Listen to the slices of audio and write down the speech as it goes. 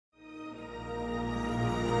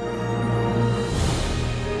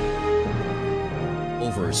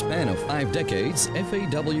a span of 5 decades,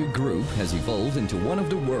 FAW Group has evolved into one of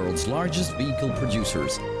the world's largest vehicle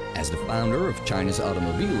producers. As the founder of China's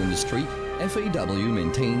automobile industry, FAW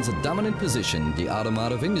maintains a dominant position in the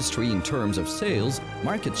automotive industry in terms of sales,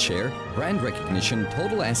 market share, brand recognition,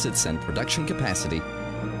 total assets, and production capacity.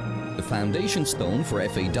 The foundation stone for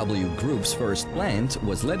FAW Group's first plant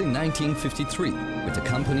was laid in 1953, with the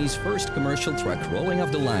company's first commercial truck rolling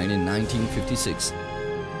off the line in 1956.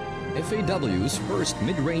 FAW's first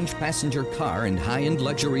mid-range passenger car and high-end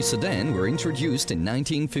luxury sedan were introduced in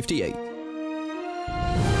 1958.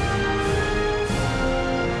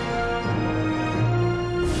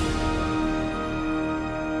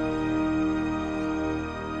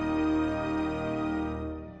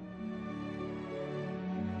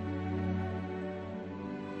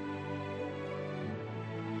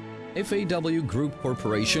 FAW Group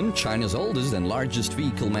Corporation, China's oldest and largest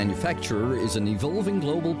vehicle manufacturer, is an evolving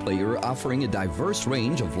global player offering a diverse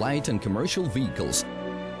range of light and commercial vehicles.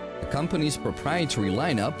 The company's proprietary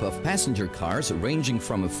lineup of passenger cars, ranging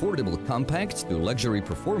from affordable compacts to luxury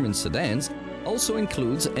performance sedans, also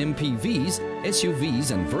includes MPVs,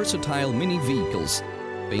 SUVs, and versatile mini vehicles.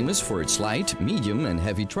 Famous for its light, medium, and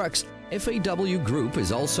heavy trucks, FAW Group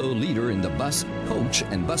is also a leader in the bus, coach,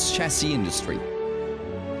 and bus chassis industry.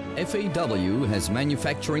 FAW has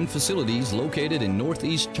manufacturing facilities located in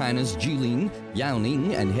northeast China's Jilin,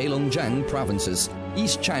 Liaoning, and Heilongjiang provinces,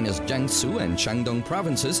 East China's Jiangsu and Shandong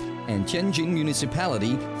provinces, and Tianjin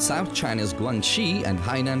Municipality, South China's Guangxi and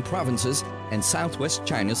Hainan provinces, and southwest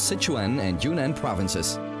China's Sichuan and Yunnan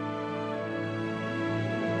provinces.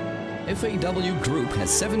 FAW Group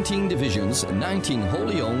has 17 divisions, 19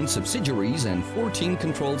 wholly owned subsidiaries, and 14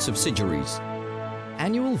 controlled subsidiaries.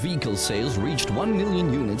 Annual vehicle sales reached 1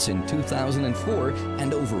 million units in 2004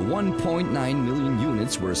 and over 1.9 million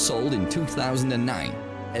units were sold in 2009.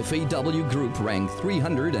 FAW Group ranked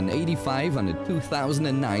 385 on the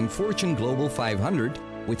 2009 Fortune Global 500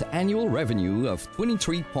 with annual revenue of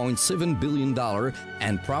 $23.7 billion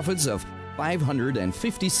and profits of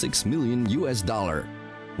 $556 million US.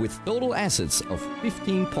 With total assets of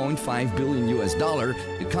 $15.5 billion US,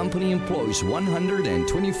 the company employs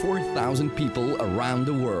 124,000 people around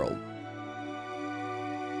the world.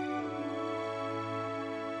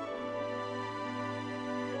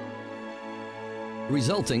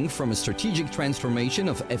 Resulting from a strategic transformation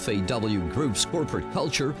of FAW Group's corporate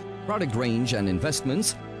culture, product range, and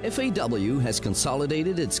investments, FAW has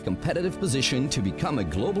consolidated its competitive position to become a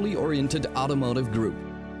globally oriented automotive group.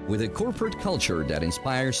 With a corporate culture that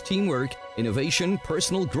inspires teamwork, innovation,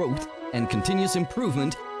 personal growth, and continuous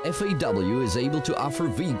improvement, FAW is able to offer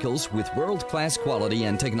vehicles with world-class quality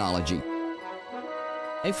and technology.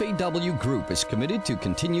 FAW Group is committed to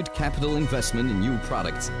continued capital investment in new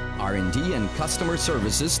products, R&D, and customer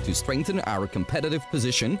services to strengthen our competitive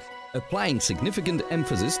position, applying significant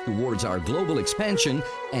emphasis towards our global expansion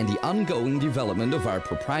and the ongoing development of our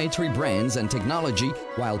proprietary brands and technology,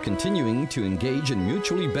 while continuing to engage in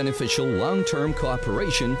mutually beneficial long-term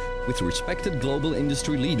cooperation with respected global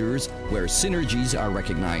industry leaders where synergies are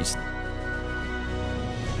recognized.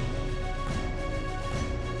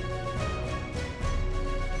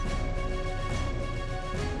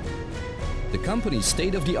 The company's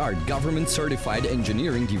state-of-the-art government-certified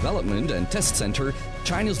engineering development and test center,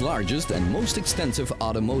 China's largest and most extensive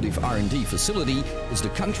automotive R&D facility, is the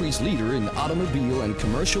country's leader in automobile and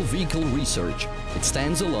commercial vehicle research. It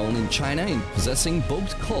stands alone in China in possessing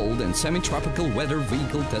both cold and semi-tropical weather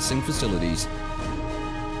vehicle testing facilities.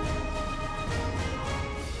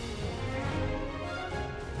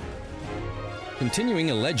 Continuing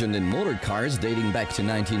a legend in motor cars dating back to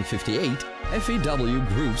 1958, FAW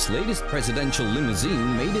Group's latest presidential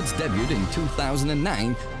limousine made its debut in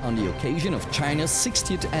 2009 on the occasion of China's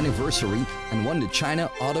 60th anniversary and won the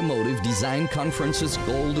China Automotive Design Conference's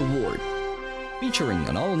Gold Award. Featuring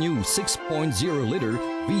an all-new 6.0-liter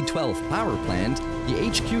V12 power plant, the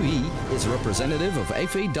HQE is representative of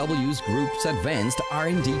FAW Group's advanced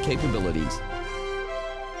R&D capabilities.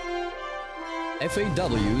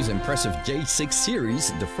 FAW's impressive J6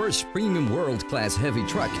 series, the first premium world-class heavy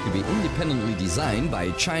truck to be independently designed by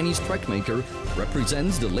a Chinese truck maker,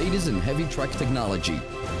 represents the latest in heavy truck technology.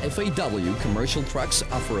 FAW commercial trucks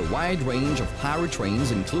offer a wide range of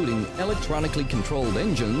powertrains, including electronically controlled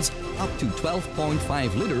engines up to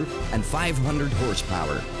 12.5-liter and 500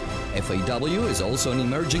 horsepower. FAW is also an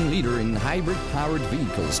emerging leader in hybrid-powered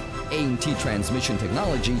vehicles, AMT transmission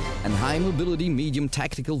technology, and high-mobility medium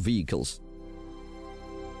tactical vehicles.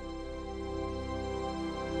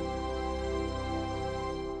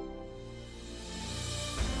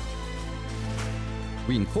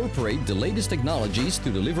 We incorporate the latest technologies to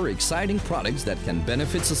deliver exciting products that can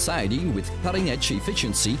benefit society with cutting-edge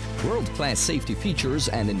efficiency, world-class safety features,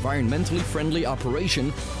 and environmentally friendly operation,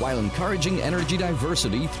 while encouraging energy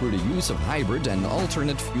diversity through the use of hybrid and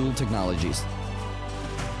alternate fuel technologies.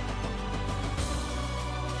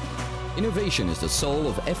 Innovation is the soul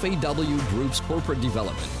of FAW Group's corporate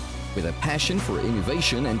development. With a passion for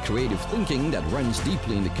innovation and creative thinking that runs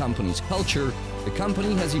deeply in the company's culture, the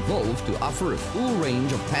company has evolved to offer a full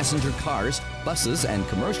range of passenger cars, buses, and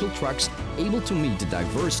commercial trucks able to meet the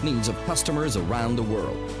diverse needs of customers around the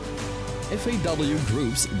world. FAW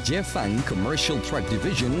Group's Jiefang commercial truck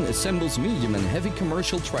division assembles medium and heavy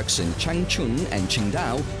commercial trucks in Changchun and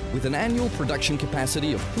Qingdao with an annual production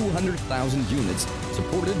capacity of 200,000 units,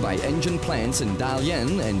 supported by engine plants in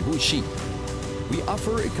Dalian and Wuxi. We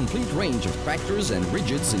offer a complete range of tractors and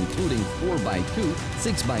rigids including 4x2,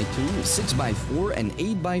 6x2, 6x4 and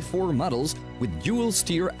 8x4 models with dual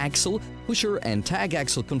steer axle, pusher and tag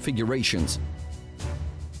axle configurations.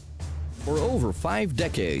 For over 5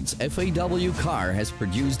 decades, FAW Car has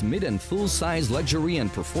produced mid- and full-size luxury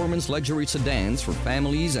and performance luxury sedans for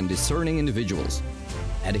families and discerning individuals.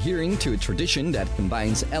 Adhering to a tradition that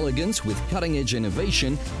combines elegance with cutting-edge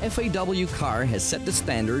innovation, FAW Car has set the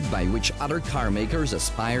standard by which other car makers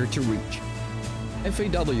aspire to reach.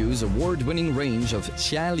 FAW's award-winning range of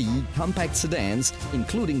Xiali compact sedans,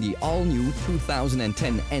 including the all-new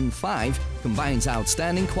 2010 N5, combines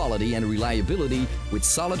outstanding quality and reliability with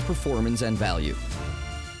solid performance and value.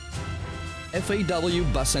 FAW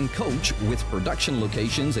Bus and Coach, with production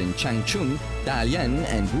locations in Changchun, Dalian,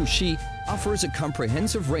 and Wuxi, offers a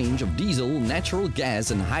comprehensive range of diesel, natural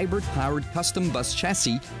gas, and hybrid-powered custom bus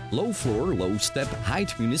chassis, low-floor, low-step,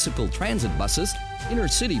 height municipal transit buses,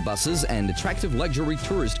 inner-city buses, and attractive luxury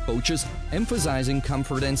tourist coaches, emphasizing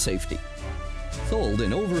comfort and safety. Sold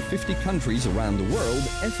in over 50 countries around the world,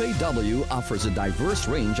 FAW offers a diverse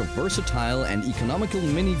range of versatile and economical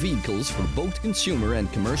mini vehicles for both consumer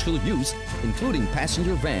and commercial use, including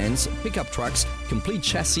passenger vans, pickup trucks, complete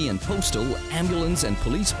chassis and postal, ambulance and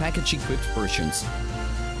police package-equipped versions.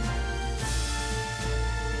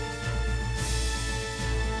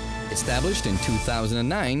 Established in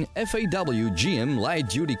 2009, FAW GM Light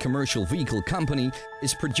Duty Commercial Vehicle Company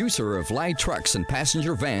is producer of light trucks and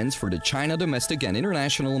passenger vans for the China domestic and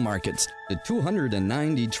international markets. The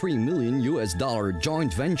 $293 million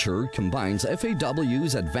joint venture combines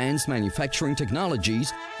FAW's advanced manufacturing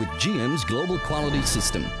technologies with GM's global quality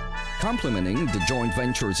system. Complementing the joint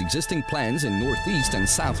venture's existing plants in Northeast and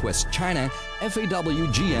Southwest China, FAW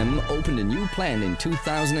GM opened a new plant in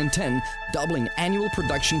 2010, doubling annual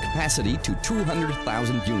production capacity to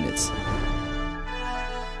 200,000 units.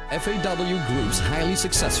 FAW Group's highly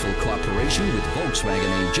successful cooperation with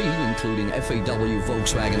Volkswagen AG, including FAW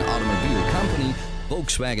Volkswagen Automobile Company,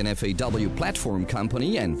 Volkswagen FAW Platform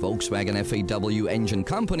Company, and Volkswagen FAW Engine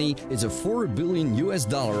Company, is a $4 billion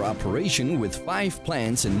operation with 5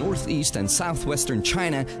 plants in Northeast and Southwestern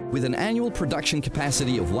China with an annual production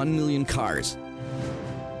capacity of 1 million cars.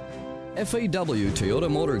 FAW Toyota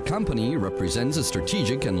Motor Company represents a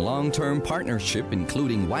strategic and long-term partnership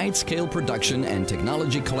including wide-scale production and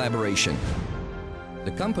technology collaboration.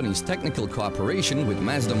 The company's technical cooperation with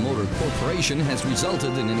Mazda Motor Corporation has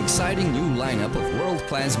resulted in an exciting new lineup of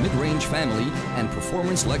world-class mid-range family and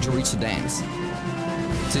performance luxury sedans.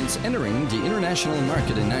 Since entering the international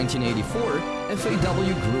market in 1984, FAW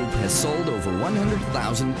Group has sold over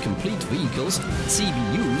 100,000 complete vehicles,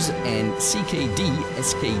 CBUs, and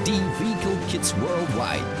CKD/SKD vehicle kits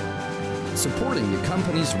worldwide. Supporting the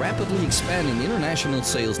company's rapidly expanding international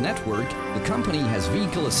sales network, the company has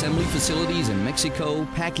vehicle assembly facilities in Mexico,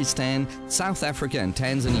 Pakistan, South Africa, and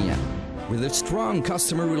Tanzania. With its strong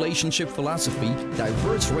customer relationship philosophy,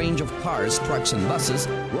 diverse range of cars, trucks, and buses,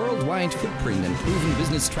 worldwide footprint, and proven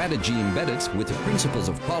business strategy embedded with the principles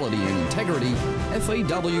of quality and integrity,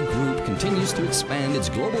 FAW Group continues to expand its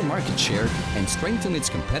global market share and strengthen its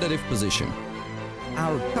competitive position.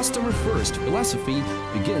 Our customer-first philosophy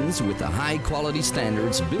begins with the high-quality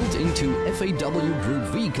standards built into FAW Group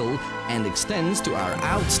vehicle and extends to our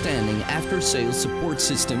outstanding after-sales support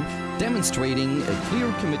system, demonstrating a clear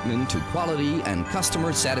commitment to quality and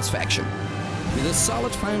customer satisfaction. With a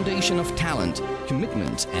solid foundation of talent,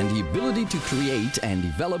 commitment, and the ability to create and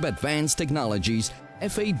develop advanced technologies,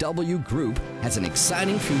 FAW Group has an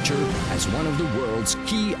exciting future as one of the world's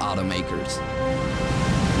key automakers.